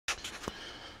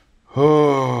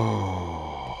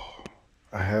Oh,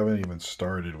 I haven't even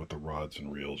started with the rods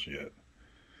and reels yet.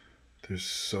 There's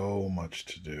so much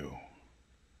to do.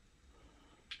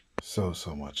 So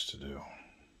much to do.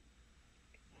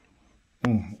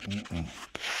 Mm, mm, mm.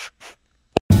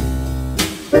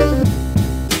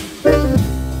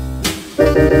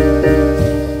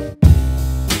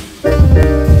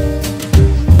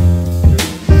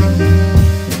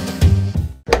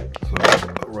 So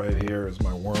right here is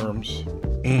my worms.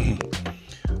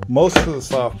 Most of the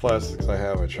soft plastics I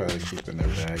have, I try to keep in their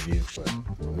baggies, but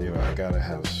you know, I gotta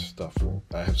have stuff.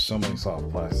 I have so many soft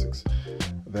plastics.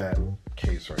 That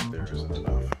case right there isn't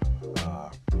enough.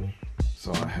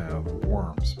 So I have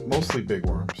worms, mostly big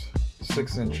worms,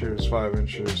 6 inches, 5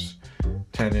 inches,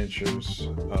 10 inches.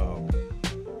 I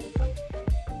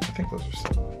think those are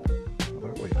 7.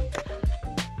 Wait,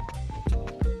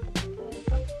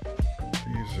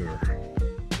 these are.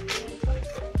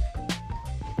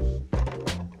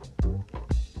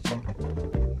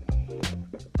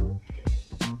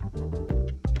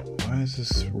 Why does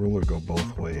this ruler go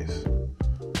both ways?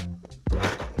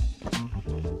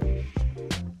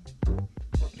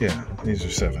 Yeah, these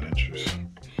are 7 inches.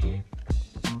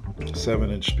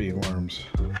 7-inch speed worms.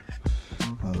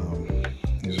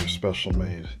 These are special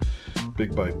made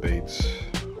big bite baits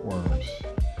worms.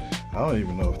 I don't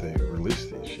even know if they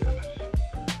released these yet.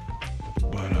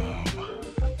 But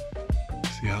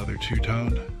see how they're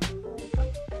two-toned?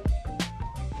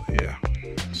 Yeah.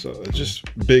 So just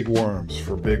big worms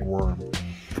for big worm.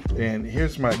 And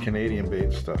here's my Canadian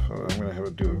bait stuff. I'm gonna have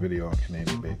to do a video on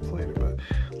Canadian baits later, but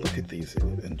look at these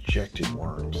injected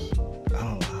worms. I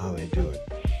don't know how they do it.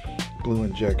 Blue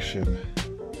injection,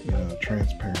 you know,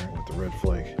 transparent with the red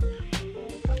flake.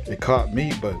 It caught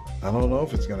me, but I don't know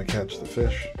if it's gonna catch the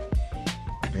fish.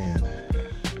 Man,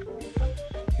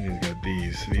 and he's got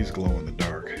these glow in the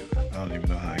dark. I don't even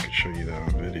know how I could show you that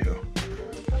on video.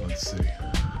 Let's see.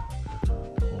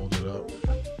 Hold it up.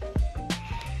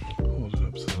 Hold it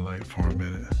up to the light for a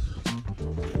minute.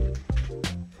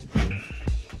 And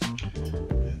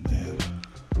then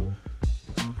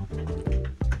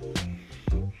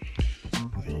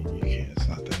you can't, it's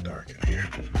not that dark in here.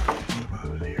 What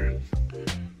about in here?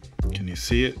 Can you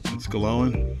see it? It's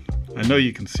glowing. I know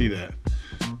you can see that.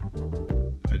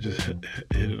 I just hit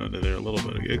it under there a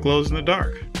little bit. It glows in the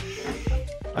dark.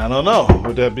 I don't know.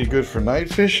 Would that be good for night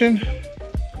fishing?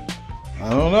 I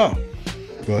don't know.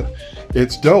 But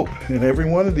it's dope. And every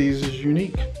one of these is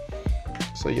unique.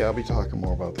 So yeah, I'll be talking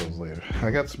more about those later.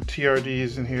 I got some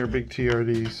TRDs in here, big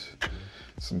TRDs.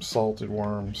 Some salted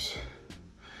worms.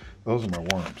 Those are my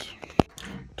worms.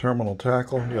 Terminal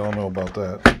tackle, y'all know about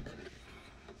that.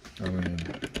 I mean,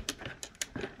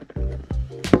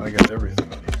 I got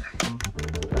everything in here.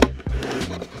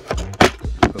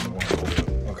 Doesn't want to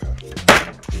open. Okay.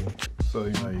 So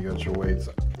you know you got your weights.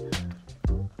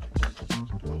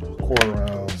 1/4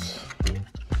 ounce,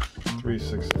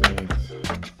 3/16,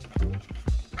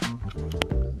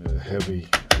 heavy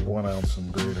 1 ounce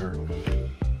and greater.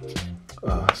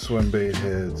 Swim bait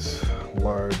heads,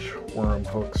 large worm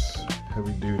hooks,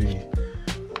 heavy duty,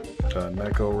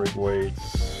 Neko rig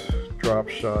weights, drop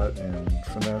shot and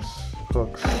finesse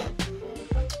hooks,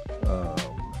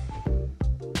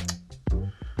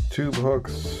 tube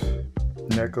hooks,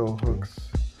 Neko hooks.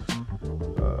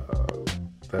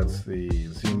 That's the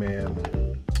Z-Man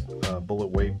bullet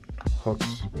weight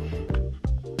hooks,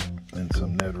 and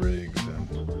some Ned rigs and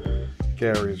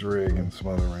Gary's rig and some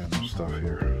other random stuff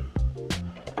here.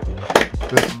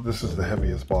 This is the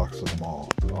heaviest box of them all,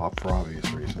 for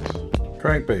obvious reasons.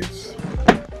 Crankbaits.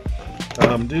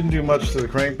 Didn't do much to the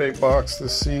crankbait box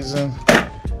this season.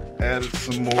 Added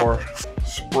some more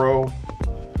Spro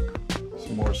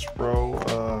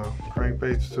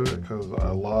crankbaits to it because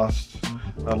I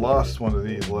lost one of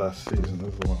these last season.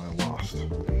 This is the one I lost.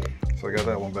 So I got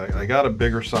that one back. I got a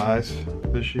bigger size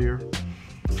this year.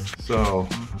 So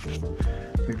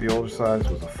I think the older size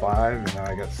was a 5 and now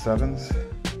I got 7s.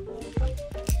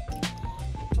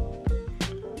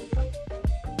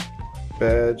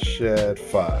 Bad Shad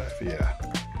 5, yeah.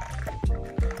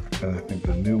 And I think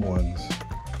the new ones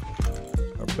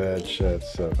are Bad Shad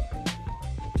 7.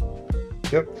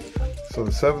 Yep. So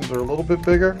the 7s are a little bit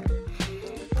bigger,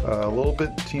 a little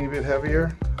bit, teeny bit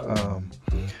heavier.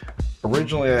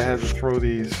 Originally I had to throw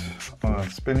these on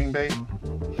spinning bait.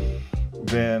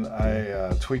 Then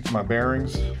I tweaked my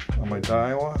bearings on my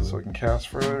Daiwa so I can cast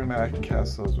further, and now I can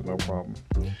cast those with no problem.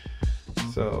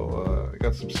 So I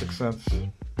got some 6 cents.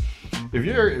 If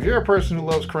you're a person who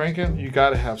loves cranking, you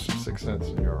got to have some 6 cents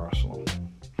in your arsenal.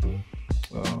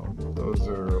 Those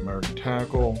are American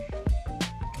Tackle,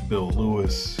 Bill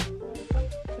Lewis,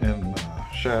 and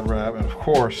shad wrap, and of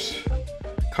course,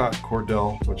 cotton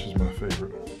cordell, which is my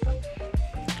favorite.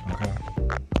 Okay.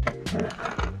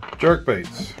 Jerk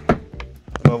baits,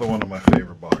 another one of my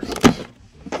favorite boxes.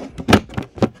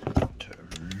 Okay.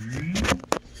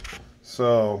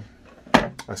 So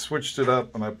I switched it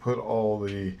up and I put all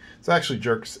the, it's actually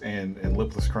jerks and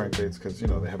lipless crankbaits because, you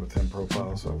know, they have a 10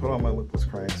 profile. So I put all my lipless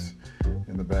cranks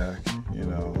in the back, you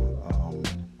know.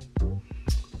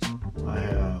 I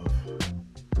have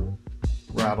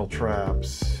rattle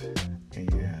traps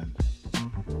and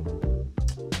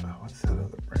what's that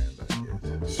other brand I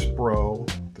get? Spro.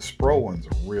 The Spro ones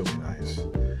are really nice.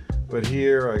 But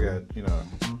here I got, you know,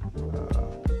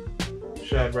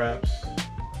 shad wraps,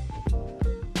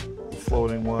 the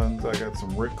floating ones. I got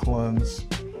some Ricklins,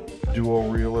 Duo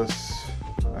Realists.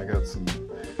 I got some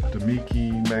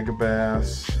Demiki Mega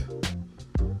Bass.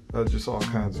 Just all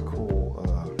kinds of cool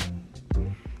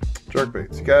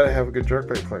jerkbaits. You gotta have a good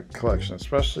jerkbait collection,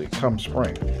 especially come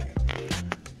spring.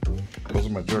 Those are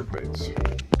my jerkbaits.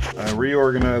 I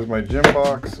reorganized my jig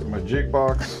box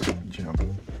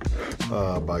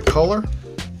by color.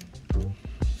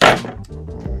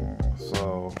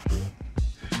 So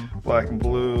black and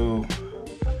blue,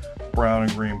 brown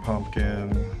and green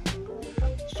pumpkin.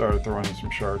 Started throwing in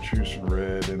some chartreuse and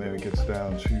red, and then it gets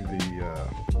down to the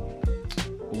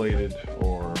bladed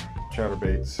or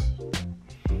chatterbaits.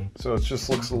 So it just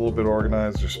looks a little bit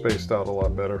organized. They're spaced out a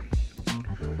lot better,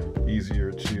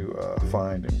 easier to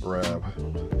find and grab.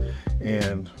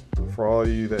 And for all of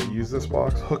you that use this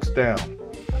box, hooks down.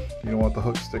 You don't want the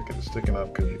hook sticking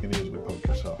up because you can easily poke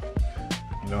yourself.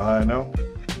 You know how I know?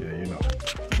 Yeah, you know.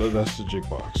 But that's the jig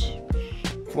box.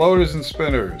 Floaters and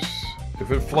spinners. If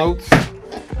it floats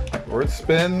or it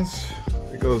spins,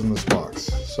 it goes in this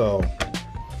box. So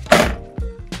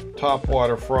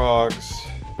topwater frogs,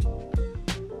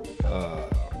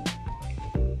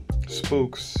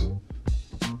 spooks,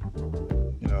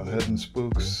 you know, head and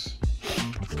spooks.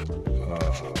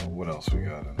 What else we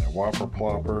got in there? Whopper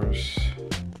ploppers,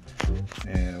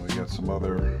 and we got some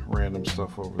other random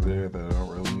stuff over there that I don't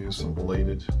really use. Some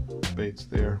bladed baits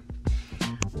there,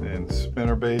 and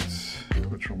spinner baits.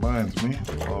 Which reminds me,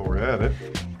 while we're at it,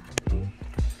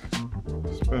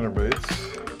 spinner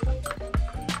baits.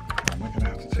 Am I gonna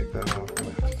have to take that off? I'm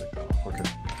gonna have to take that off. Okay.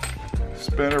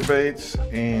 Spinner baits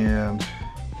and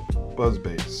buzz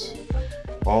baits.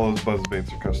 All those buzz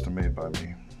baits are custom made by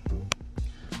me.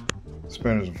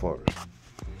 Spinners and floaters.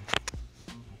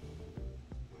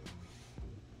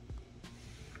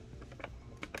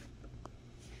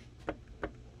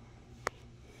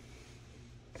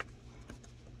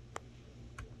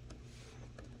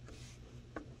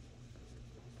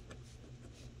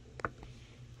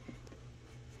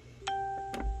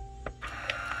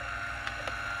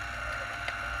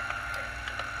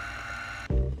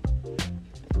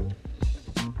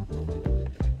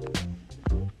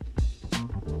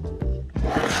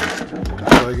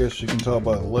 I guess you can tell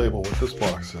by the label what this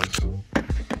box is.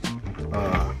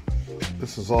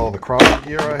 This is all the crappie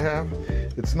gear I have.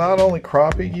 It's not only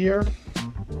crappie gear,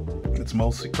 it's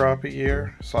mostly crappie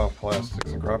gear, soft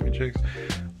plastics and crappie jigs,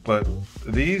 but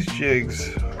these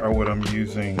jigs are what I'm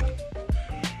using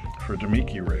for a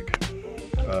Demiki rig.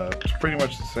 It's pretty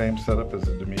much the same setup as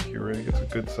a Demiki rig. It's a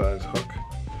good size hook.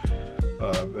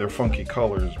 They're funky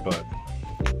colors, but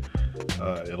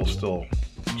it'll still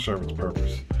serve its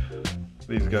purpose.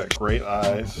 These got great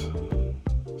eyes,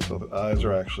 so the eyes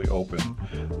are actually open.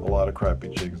 A lot of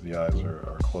crappie jigs, the eyes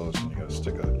are closed, and you gotta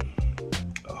stick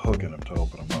a hook in them to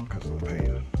open them up because of the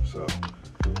paint. So,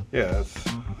 yeah,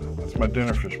 that's my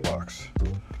dinner fish box.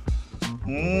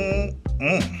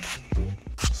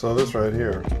 So this right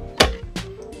here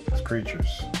is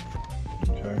creatures.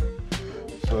 Okay,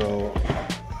 so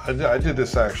I did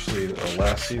this actually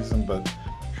last season, but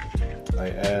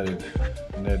I added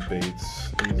Ned baits.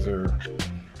 These are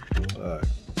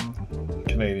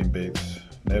Canadian baits,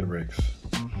 Ned rigs.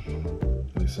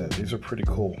 Like I said, these are pretty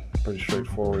cool, pretty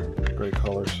straightforward, great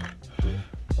colors.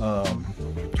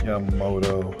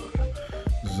 Yamamoto,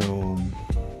 Zoom.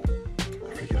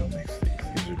 I forget who makes these.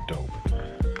 These are dope.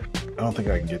 I don't think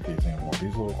I can get these anymore.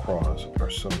 These little craws are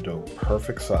so dope.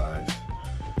 Perfect size.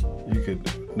 You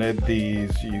could Ned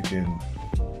these. You can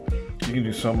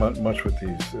do so much with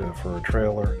these for a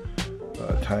trailer.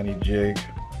 A tiny jig,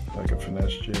 like a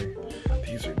finesse jig.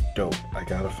 These are dope. I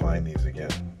gotta find these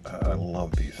again. I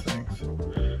love these things.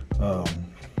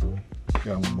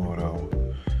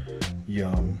 Yamamoto,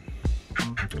 Yum,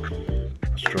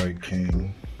 Strike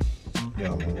King,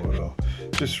 Yamamoto.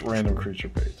 Just random creature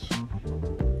baits.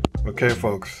 Okay,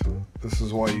 folks, this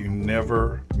is why you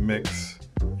never mix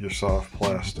your soft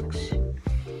plastics.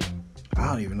 I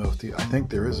don't even know if I think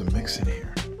there is a mix in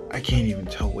here. I can't even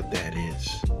tell what that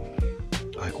is.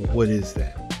 Like, what is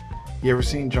that? You ever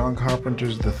seen John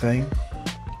Carpenter's The Thing?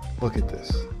 Look at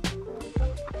this.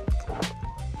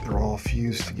 They're all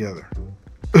fused together.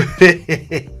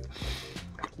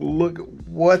 Look,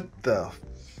 what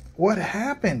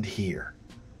happened here?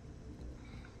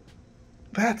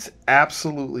 That's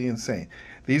absolutely insane.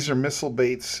 These are Missile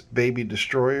Bait's baby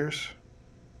destroyers,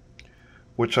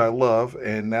 which I love,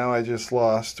 and now I just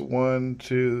lost 1,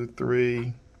 2,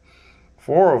 3,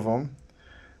 4 of them.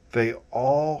 They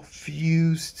all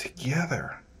fuse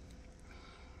together.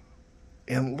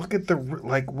 And look at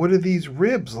what are these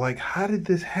ribs? Like, how did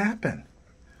this happen?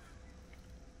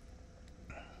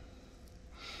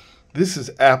 This is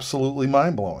absolutely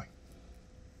mind-blowing.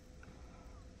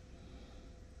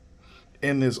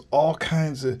 And there's all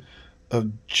kinds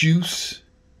of juice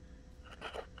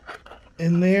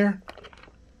in there.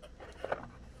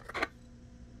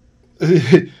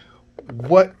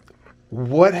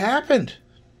 What happened?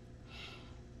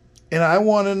 And I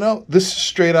want to know. This is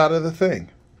straight out of The Thing,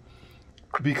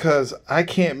 because I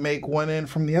can't make one end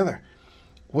from the other.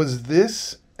 Was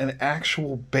this an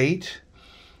actual bait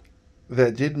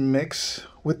that didn't mix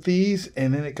with these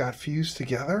and then it got fused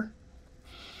together?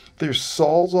 There's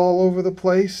sols all over the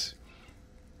place.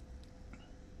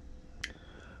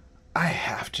 I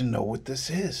have to know what this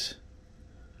is.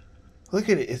 Look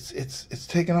at it. It's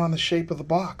taken on the shape of the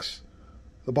box,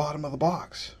 the bottom of the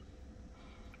box.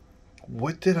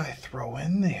 What did I throw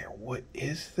in there? What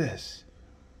is this?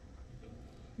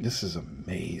 This is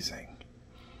amazing.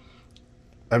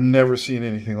 I've never seen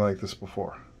anything like this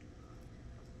before.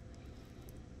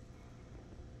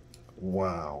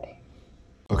 Wow.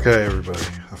 Okay, everybody,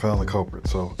 I found the culprit.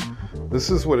 So this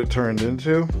is what it turned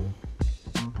into.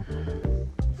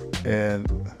 And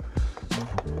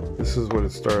this is what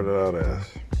it started out as.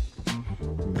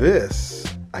 This,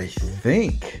 I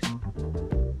think,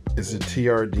 is a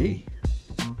TRD.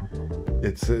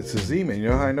 It's a Z-Man. You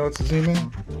know how I know it's a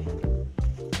Z-Man?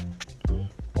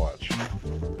 Watch.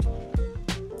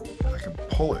 I can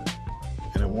pull it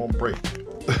and it won't break.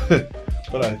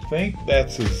 But I think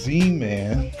that's a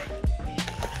Z-Man.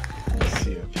 Let's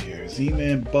see up here.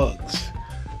 Z-Man Bugs.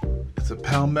 It's a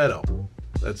Palmetto.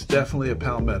 That's definitely a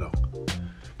Palmetto.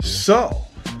 So,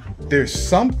 there's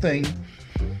something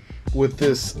with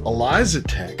this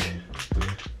Elaztech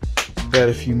that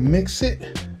if you mix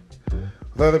it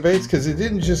with other baits, because it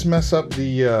didn't just mess up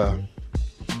the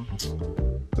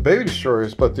baby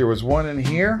destroyers, but there was one in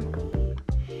here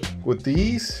with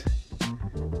these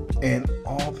and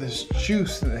all this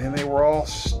juice, and they were all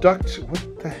stuck to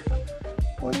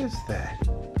what is that?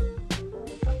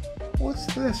 What's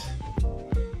this?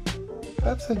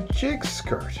 That's a jig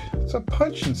skirt. It's a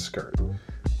punching skirt.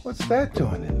 What's that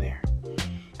doing in there?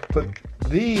 But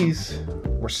these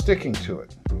were sticking to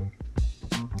it.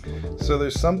 So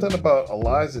there's something about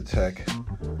Elaztech.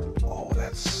 Oh,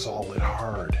 that's solid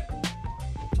hard.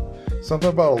 Something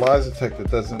about Elaztech that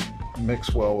doesn't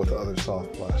mix well with other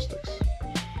soft plastics.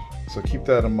 So keep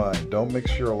that in mind. Don't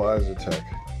mix your Elaztech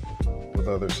with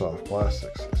other soft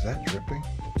plastics. Is that dripping?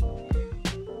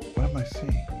 What am I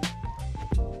seeing?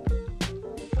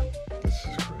 This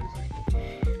is crazy.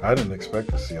 I didn't expect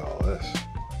to see all this.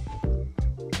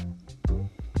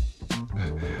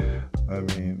 I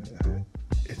mean,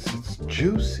 it's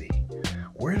juicy.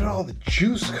 Where did all the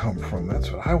juice come from?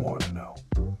 That's what I want to know.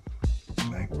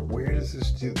 Like, where does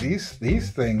this do?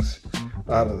 These things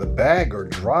out of the bag are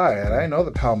dry, and I know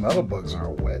the palmetto bugs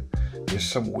aren't wet. There's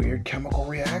some weird chemical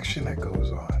reaction that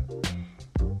goes on.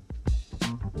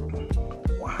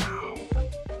 Wow.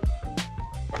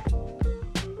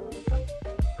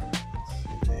 Let's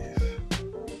see these.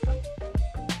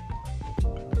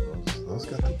 Those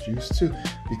got the juice too.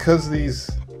 Because these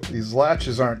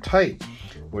latches aren't tight,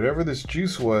 whatever this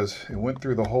juice was, it went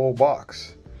through the whole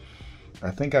box. I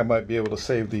think I might be able to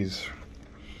save these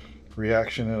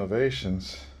Reaction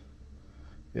Innovations.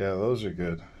 Yeah, those are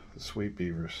good. The Sweet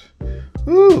Beavers.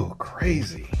 Ooh,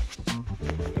 crazy.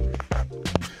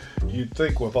 You'd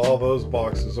think with all those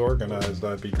boxes organized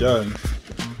I'd be done,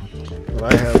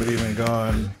 but I haven't even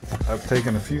gone. I've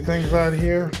taken a few things out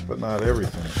here, but not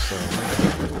everything. So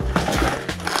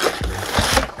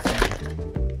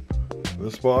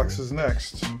this box is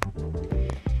next.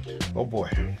 Oh boy.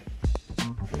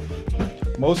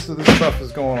 Most of this stuff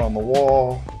is going on the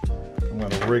wall. I'm going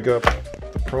to rig up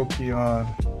the Procyon.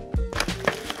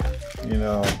 You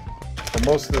know, but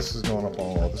most of this is going up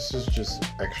on the wall. This is just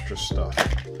extra stuff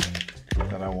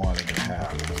that I wanted to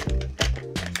have.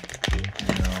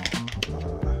 You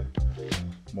know,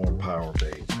 more power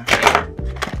bait.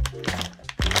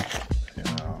 You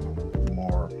know,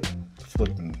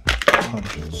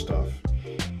 pungent stuff.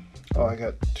 Oh, I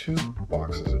got 2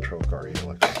 boxes of Trocar here,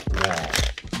 like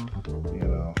wall. You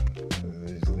know,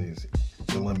 these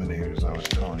eliminators I was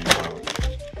telling you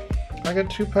about. I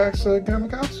got 2 packs of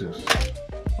Gamakatsus.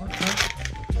 Okay.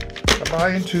 I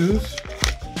buy in 2s.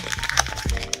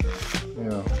 You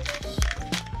know,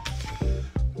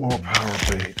 more power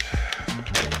bait.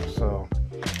 So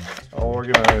I'll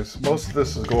organize. Most of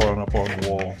this is going up on the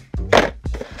wall.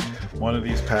 One of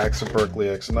these packs of Berkeley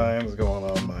X9 is going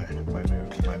on my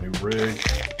new rig,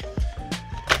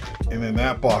 and then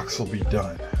that box will be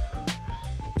done.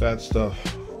 That stuff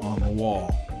on the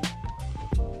wall.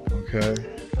 Okay,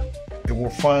 and we're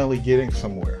finally getting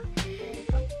somewhere.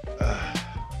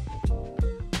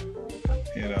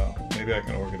 You know, maybe I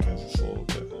can organize this a little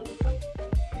bit.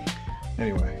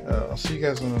 Anyway, I'll see you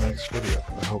guys in the next video.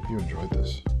 I hope you enjoyed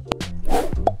this.